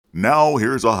Now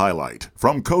here's a highlight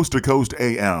from Coast to Coast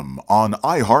AM on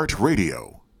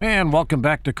iHeartRadio. And welcome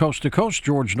back to Coast.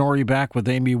 George Norrie back with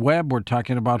Amy Webb. We're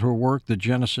talking about her work, The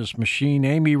Genesis Machine.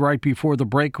 Amy, right before the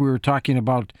break, we were talking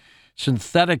about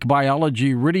synthetic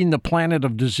biology ridding the planet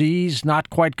of disease. Not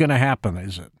quite going to happen,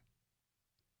 is it?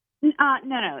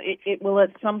 No. It will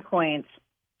at some point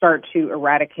start to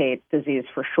eradicate disease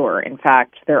for sure. In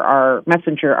fact, there are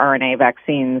messenger RNA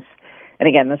vaccines. And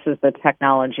again, this is the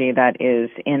technology that is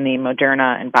in the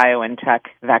Moderna and BioNTech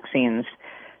vaccines.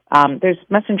 There's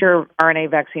messenger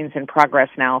RNA vaccines in progress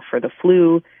now for the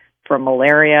flu, for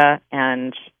malaria,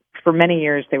 and for many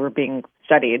years they were being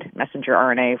studied, messenger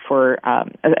RNA, for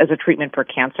as a treatment for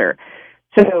cancer.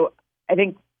 So I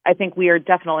think we are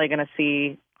definitely going to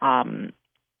see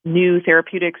new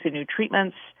therapeutics and new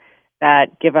treatments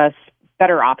that give us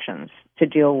better options to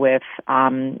deal with,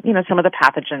 some of the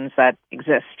pathogens that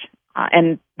exist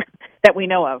and that we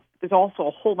know of. There's also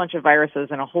a whole bunch of viruses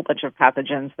and a whole bunch of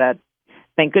pathogens that,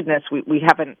 thank goodness, we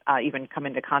haven't even come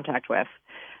into contact with.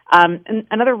 And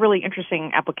another really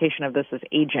interesting application of this is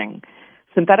aging.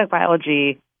 Synthetic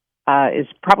biology is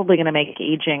probably going to make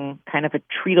aging kind of a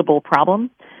treatable problem.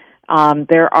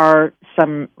 There are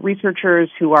some researchers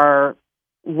who are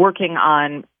working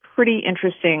on pretty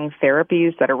interesting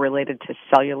therapies that are related to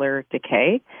cellular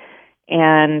decay.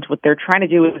 And what they're trying to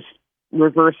do is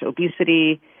reverse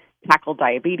obesity, tackle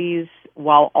diabetes,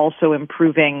 while also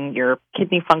improving your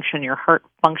kidney function, your heart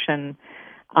function.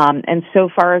 And so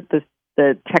far,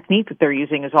 the technique that they're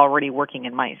using is already working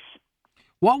in mice.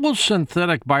 What will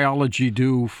synthetic biology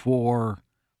do for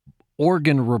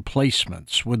organ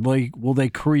replacements? Will they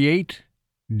create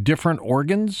different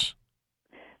organs?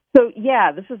 So,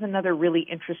 yeah, this is another really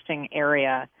interesting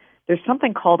area. There's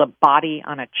something called a body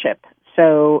on a chip.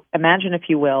 So imagine, if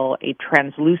you will, a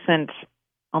translucent,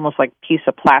 almost like piece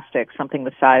of plastic, something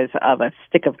the size of a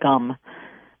stick of gum,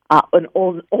 an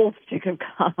old stick of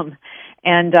gum.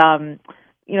 And,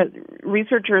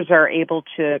 researchers are able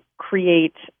to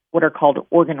create what are called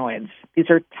organoids. These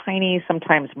are tiny,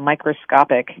 sometimes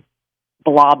microscopic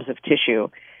blobs of tissue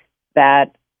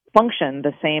that function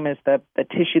the same as the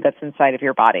tissue that's inside of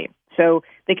your body. So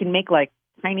they can make like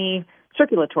tiny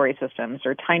circulatory systems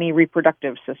or tiny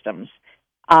reproductive systems,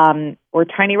 or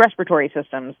tiny respiratory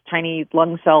systems, tiny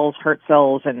lung cells, heart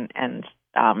cells, and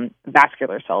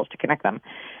vascular cells to connect them.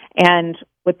 And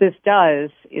what this does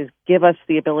is give us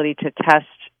the ability to test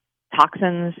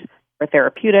toxins or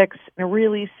therapeutics in a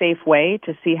really safe way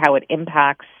to see how it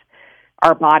impacts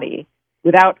our body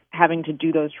without having to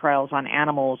do those trials on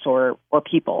animals or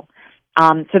people.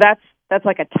 So that's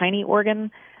like a tiny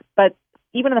organ. But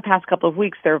even in the past couple of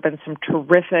weeks, there have been some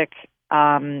terrific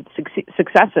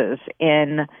successes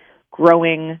in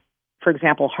growing, for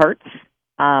example, hearts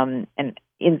and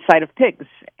inside of pigs.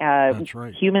 That's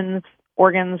right. Humans'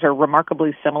 organs are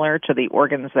remarkably similar to the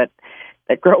organs that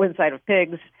grow inside of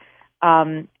pigs.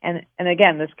 And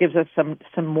again, this gives us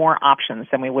some more options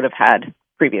than we would have had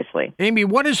previously. Amy,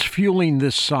 what is fueling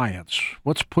this science?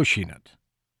 What's pushing it?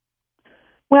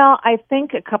 Well, I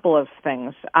think a couple of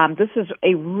things. This is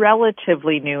a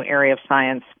relatively new area of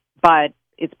science, but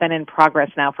it's been in progress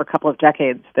now for a couple of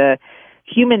decades. The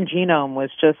human genome was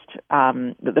just,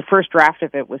 the first draft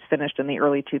of it was finished in the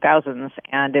early 2000s,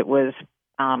 and it was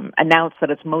announced that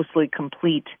it's mostly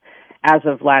complete as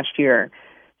of last year.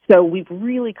 So we've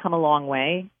really come a long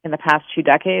way in the past 2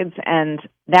 decades, and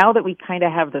now that we kind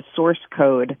of have the source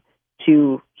code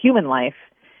to human life,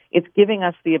 it's giving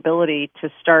us the ability to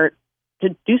start to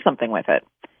do something with it.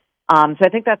 So I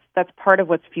think that's part of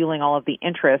what's fueling all of the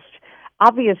interest.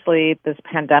 Obviously, this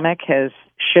pandemic has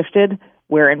shifted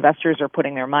where investors are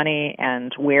putting their money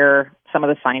and where some of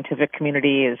the scientific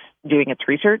community is doing its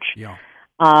research. Yeah.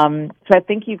 So I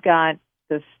think you've got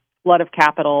this flood of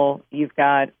capital, you've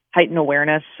got heightened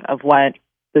awareness of what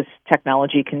this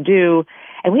technology can do,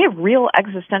 and we have real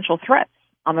existential threats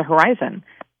on the horizon.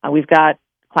 We've got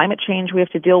climate change we have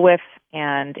to deal with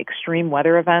and extreme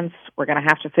weather events. We're going to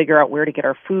have to figure out where to get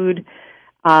our food.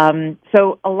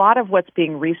 So a lot of what's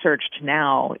being researched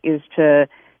now is to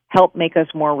help make us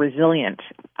more resilient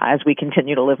as we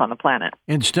continue to live on the planet.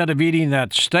 Instead of eating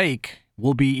that steak,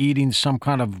 we'll be eating some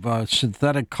kind of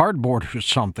synthetic cardboard or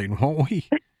something, won't we?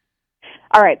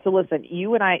 All right. So listen,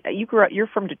 you and I, you're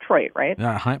from Detroit, right?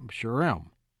 Yeah, I sure am.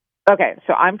 Okay.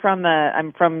 So I'm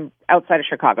from outside of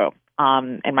Chicago.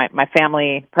 And my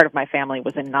family, part of my family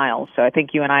was in Niles. So I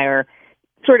think you and I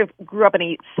sort of grew up in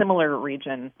a similar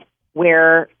region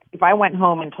where if I went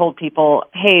home and told people,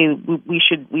 hey, we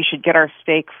should get our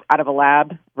steak out of a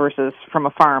lab versus from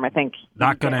a farm, I think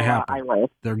not going to happen.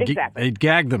 Exactly. They'd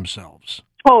gag themselves.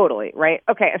 Totally, right?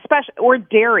 Okay, especially, or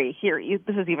dairy here.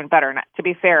 This is even better. To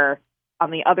be fair, on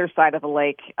the other side of the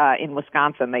lake in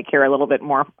Wisconsin, they care a little bit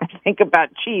more, I think, about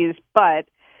cheese. But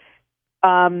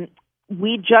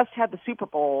we just had the Super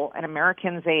Bowl, and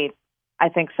Americans ate, I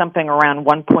think, something around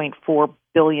 1.4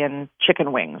 billion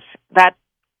chicken wings. That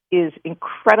is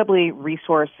incredibly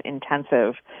resource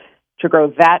intensive to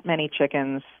grow that many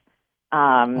chickens.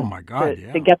 Oh my God!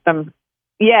 To get them,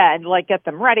 and get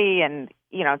them ready, and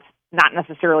it's not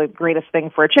necessarily the greatest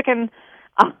thing for a chicken,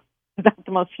 not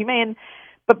the most humane,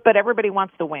 but everybody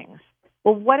wants the wings.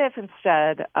 Well, what if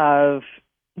instead of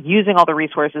using all the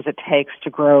resources it takes to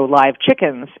grow live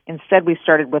chickens, instead we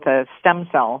started with a stem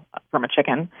cell from a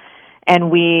chicken, and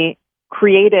we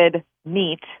created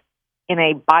meat in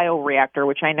a bioreactor,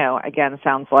 which I know, again,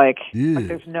 sounds like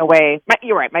there's no way.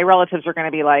 You're right. My relatives are going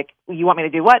to be like, you want me to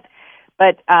do what?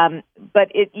 But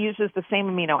it uses the same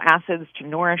amino acids to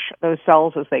nourish those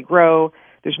cells as they grow.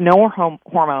 There's no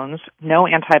hormones, no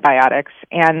antibiotics,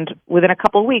 and within a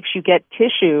couple of weeks, you get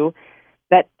tissue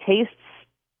that tastes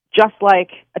just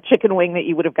like a chicken wing that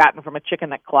you would have gotten from a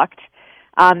chicken that clucked.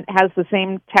 Has the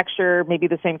same texture, maybe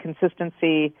the same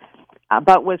consistency,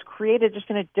 but was created just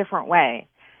in a different way.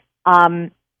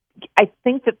 I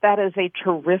think that is a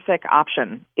terrific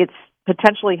option. It's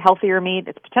potentially healthier meat.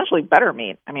 It's potentially better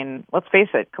meat. I mean, let's face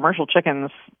it, commercial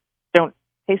chickens don't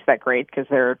taste that great because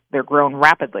they're grown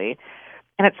rapidly.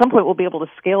 And at some point, we'll be able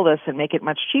to scale this and make it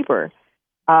much cheaper.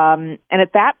 And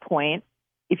at that point,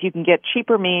 if you can get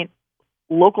cheaper meat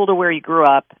local to where you grew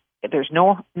up, there's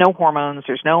no hormones,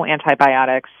 there's no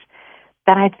antibiotics,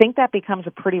 then I think that becomes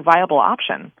a pretty viable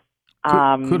option.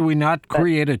 Could we not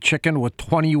create a chicken with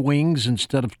 20 wings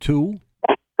instead of 2?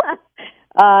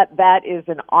 That is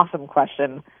an awesome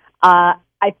question.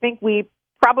 I think we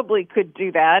probably could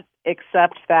do that,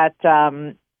 except that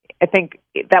I think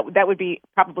that would be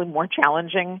probably more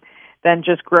challenging than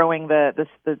just growing the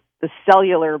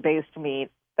cellular-based meat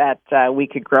that we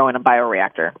could grow in a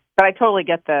bioreactor. But I totally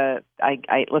get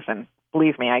listen,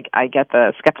 believe me, I get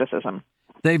the skepticism.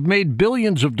 They've made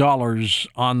billions of dollars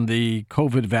on the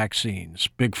COVID vaccines,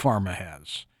 Big Pharma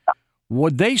has.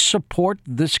 Would they support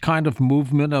this kind of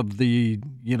movement of the,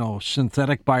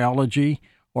 synthetic biology,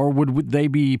 or would they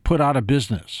be put out of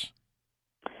business?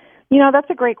 That's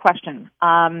a great question.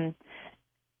 I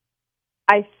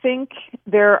think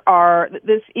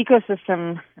this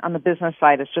ecosystem on the business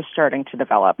side is just starting to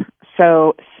develop.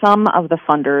 So some of the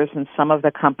funders and some of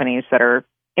the companies that are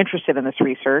interested in this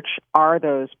research are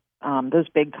those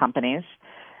big companies.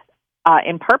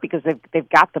 In part because they've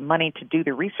got the money to do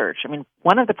the research. I mean,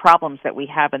 one of the problems that we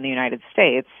have in the United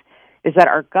States is that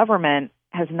our government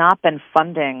has not been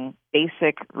funding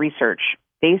basic research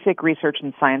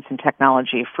in science and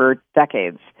technology for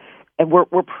decades. And we're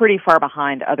pretty far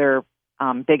behind other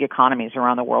big economies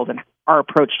around the world in our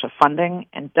approach to funding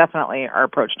and definitely our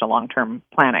approach to long-term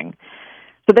planning.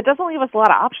 So that doesn't leave us a lot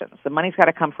of options. The money's got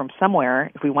to come from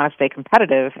somewhere if we want to stay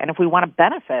competitive and if we want to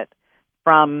benefit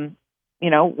from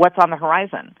what's on the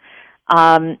horizon.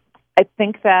 I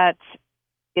think that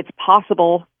it's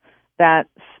possible that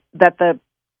the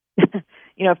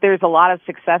if there's a lot of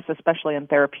success, especially in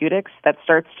therapeutics, that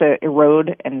starts to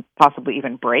erode and possibly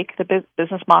even break the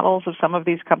business models of some of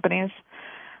these companies.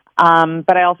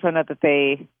 But I also know that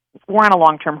we're on a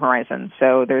long-term horizon,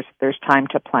 so there's time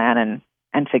to plan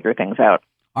and figure things out.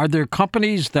 Are there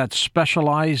companies that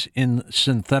specialize in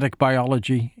synthetic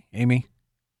biology, Amy?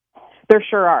 There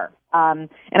sure are. And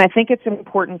I think it's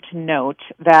important to note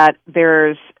that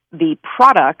there's the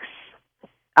products,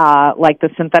 like the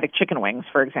synthetic chicken wings,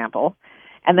 for example,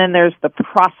 and then there's the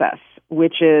process,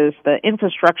 which is the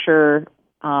infrastructure,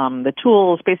 the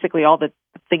tools, basically all the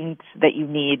things that you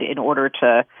need in order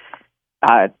to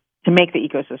make the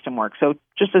ecosystem work. So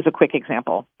just as a quick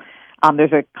example,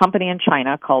 there's a company in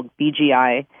China called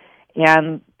BGI,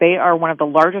 and they are one of the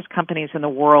largest companies in the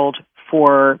world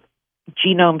for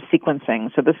genome sequencing.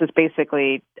 So this is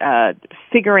basically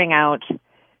figuring out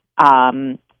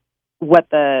what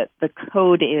the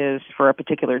code is for a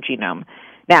particular genome.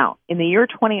 Now, in the year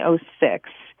 2006,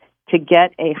 to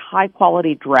get a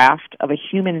high-quality draft of a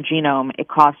human genome, it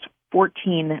cost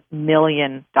 $14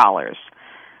 million.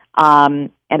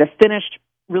 And a finished,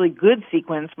 really good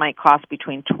sequence might cost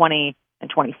between $20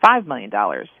 and $25 million.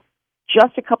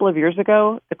 Just a couple of years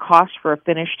ago, the cost for a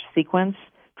finished sequence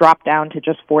dropped down to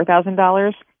just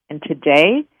 $4,000, and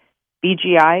today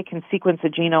BGI can sequence a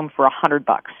genome for $100,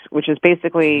 which is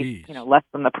basically less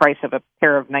than the price of a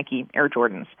pair of Nike Air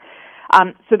Jordans.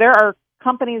 So there are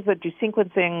companies that do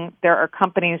sequencing. There are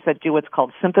companies that do what's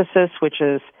called synthesis, which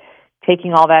is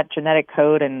taking all that genetic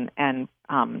code and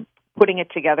putting it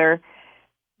together.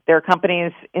 There are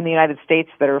companies in the United States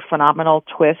that are phenomenal,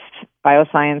 Twist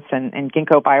Bioscience and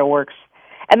Ginkgo Bioworks.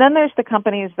 And then there's the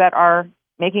companies that are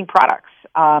making products.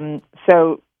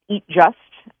 So Eat Just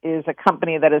is a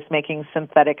company that is making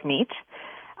synthetic meat.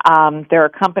 There are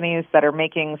companies that are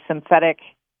making synthetic,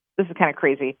 this is kind of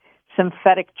crazy,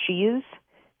 synthetic cheese.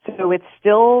 So it's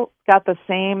still got the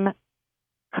same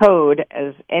code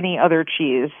as any other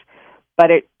cheese, but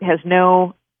it has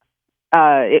no,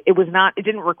 it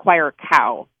didn't require a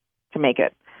cow to make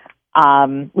it,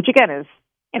 which again is,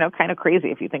 kind of crazy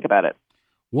if you think about it.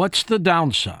 What's the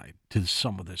downside to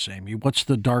some of this, Amy? What's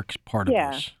the dark part of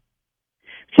this?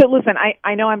 So listen,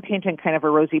 I know I'm painting kind of a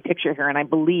rosy picture here, and I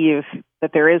believe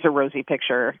that there is a rosy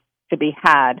picture to be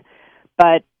had,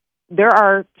 but there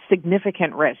are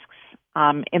significant risks.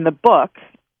 In the book,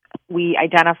 we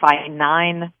identify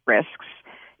 9 risks,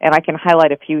 and I can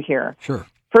highlight a few here. Sure.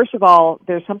 First of all,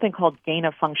 there's something called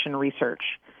gain-of-function research.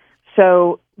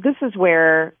 So this is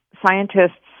where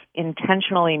scientists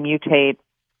intentionally mutate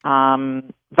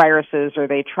viruses, or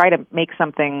they try to make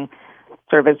something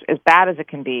sort of as bad as it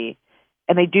can be.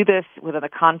 And they do this within the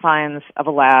confines of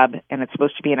a lab, and it's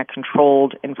supposed to be in a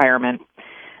controlled environment.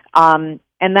 And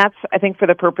that's, I think, for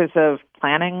the purpose of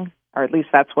planning, or at least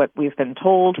that's what we've been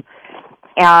told.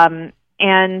 And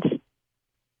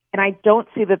I don't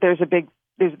see that there's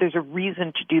a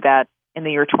reason to do that in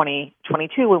the year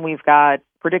 2022 when we've got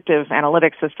predictive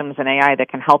analytic systems and AI that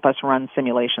can help us run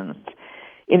simulations.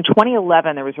 In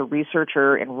 2011, there was a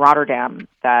researcher in Rotterdam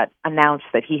that announced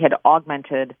that he had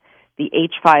augmented the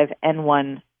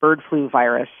H5N1 bird flu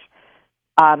virus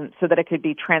so that it could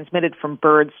be transmitted from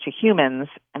birds to humans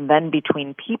and then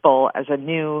between people as a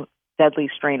new deadly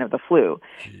strain of the flu.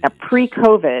 Jeez. Now,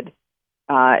 pre-COVID,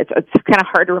 it's kind of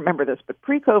hard to remember this, but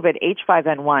pre-COVID,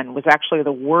 H5N1 was actually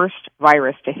the worst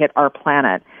virus to hit our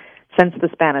planet since the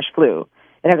Spanish flu.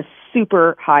 It had a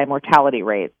super high mortality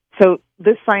rate. So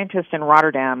this scientist in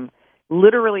Rotterdam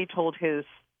literally told his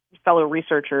fellow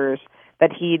researchers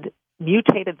that he'd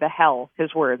mutated the hell,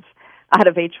 his words, out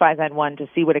of H5N1 to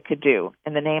see what it could do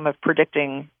in the name of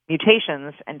predicting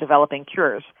mutations and developing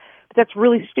cures. But that's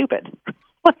really stupid.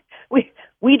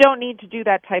 We don't need to do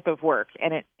that type of work,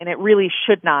 and it really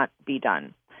should not be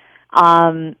done.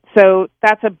 So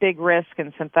that's a big risk,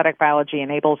 and synthetic biology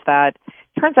enables that.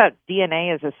 Turns out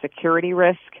DNA is a security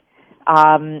risk.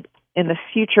 In the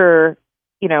future,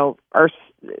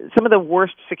 some of the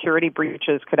worst security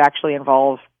breaches could actually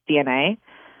involve DNA.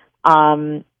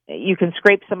 You can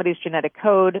scrape somebody's genetic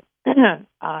code,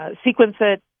 sequence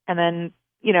it, and then,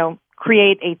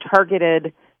 create a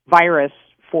targeted virus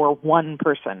for one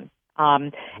person.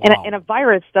 And a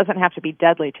virus doesn't have to be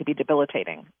deadly to be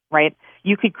debilitating, right?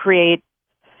 You could create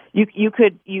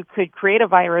a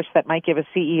virus that might give a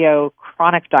CEO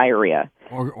chronic diarrhea,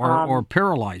 or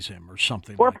paralyze him, or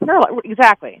something. Or paralyze,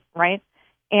 exactly, right?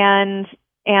 And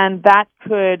that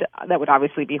would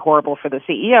obviously be horrible for the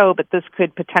CEO, but this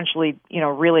could potentially,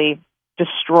 really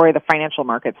destroy the financial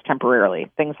markets temporarily,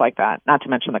 things like that, not to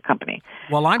mention the company.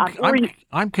 Well,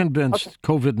 I'm convinced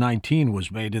COVID-19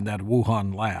 was made in that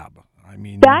Wuhan lab. I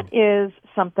mean, that is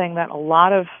something that a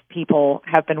lot of people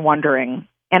have been wondering,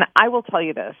 and I will tell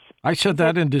you this. I said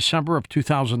that in December of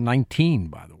 2019,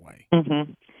 by the way.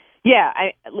 Mm-hmm. Yeah,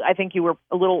 I think you were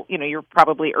a little, you're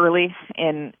probably early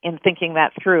in thinking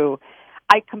that through.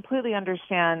 I completely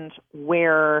understand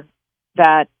where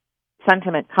that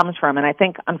sentiment comes from, and I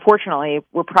think, unfortunately,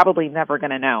 we're probably never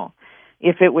going to know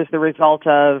if it was the result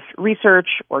of research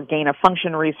or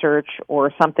gain-of-function research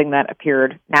or something that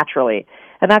appeared naturally.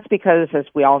 And that's because, as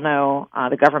we all know,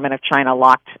 the government of China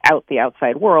locked out the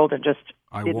outside world and just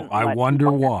didn't I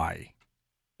wonder why.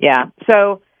 Yeah.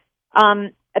 So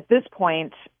at this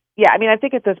point, I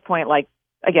think at this point,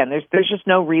 again, there's just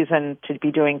no reason to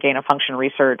be doing gain-of-function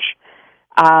research.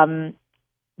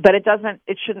 But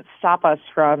it shouldn't stop us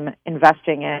from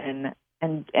investing in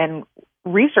and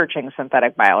researching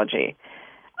synthetic biology,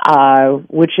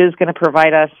 which is going to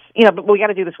provide us, but we got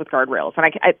to do this with guardrails.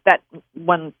 And that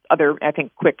one other, I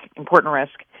think, quick, important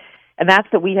risk, and that's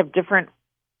that we have different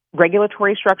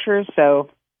regulatory structures. So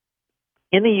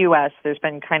in the U.S., there's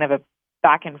been kind of a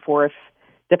back and forth,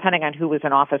 depending on who was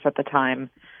in office at the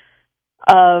time,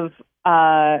 of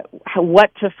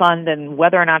what to fund and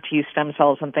whether or not to use stem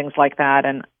cells and things like that.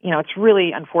 And, it's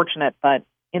really unfortunate, but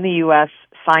in the U.S.,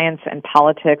 science and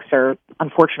politics are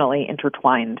unfortunately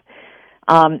intertwined.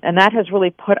 And that has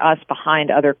really put us behind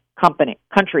other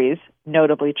countries,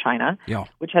 notably China,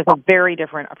 which has a very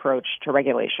different approach to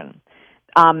regulation.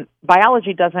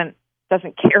 Biology doesn't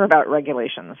care about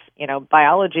regulations.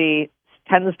 Biology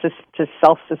tends to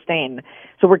self-sustain.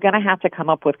 So we're going to have to come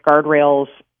up with guardrails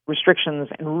restrictions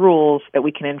and rules that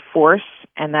we can enforce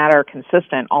and that are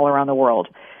consistent all around the world.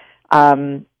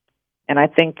 And I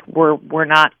think we're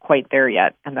not quite there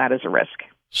yet, and that is a risk.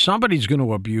 Somebody's going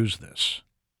to abuse this.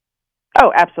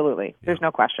 Oh, absolutely. There's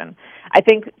no question. I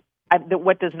think that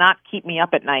what does not keep me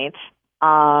up at night,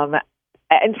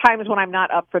 in times when I'm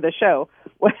not up for the show,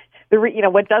 what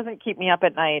doesn't keep me up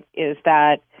at night is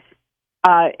that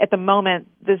at the moment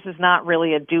this is not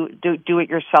really a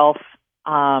do-it-yourself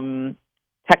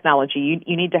technology.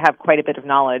 You need to have quite a bit of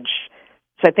knowledge.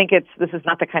 So I think this is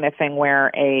not the kind of thing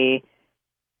where a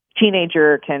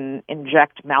teenager can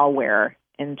inject malware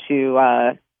into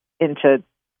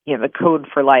the code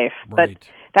for life. Right. But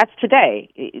that's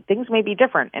today. Things may be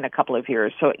different in a couple of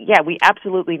years. So yeah, we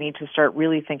absolutely need to start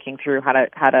really thinking through how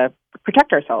to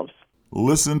protect ourselves.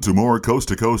 Listen to more Coast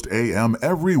to Coast AM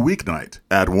every weeknight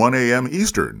at 1 a.m.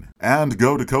 Eastern, and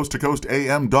go to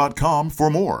coasttocoastam.com for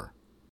more.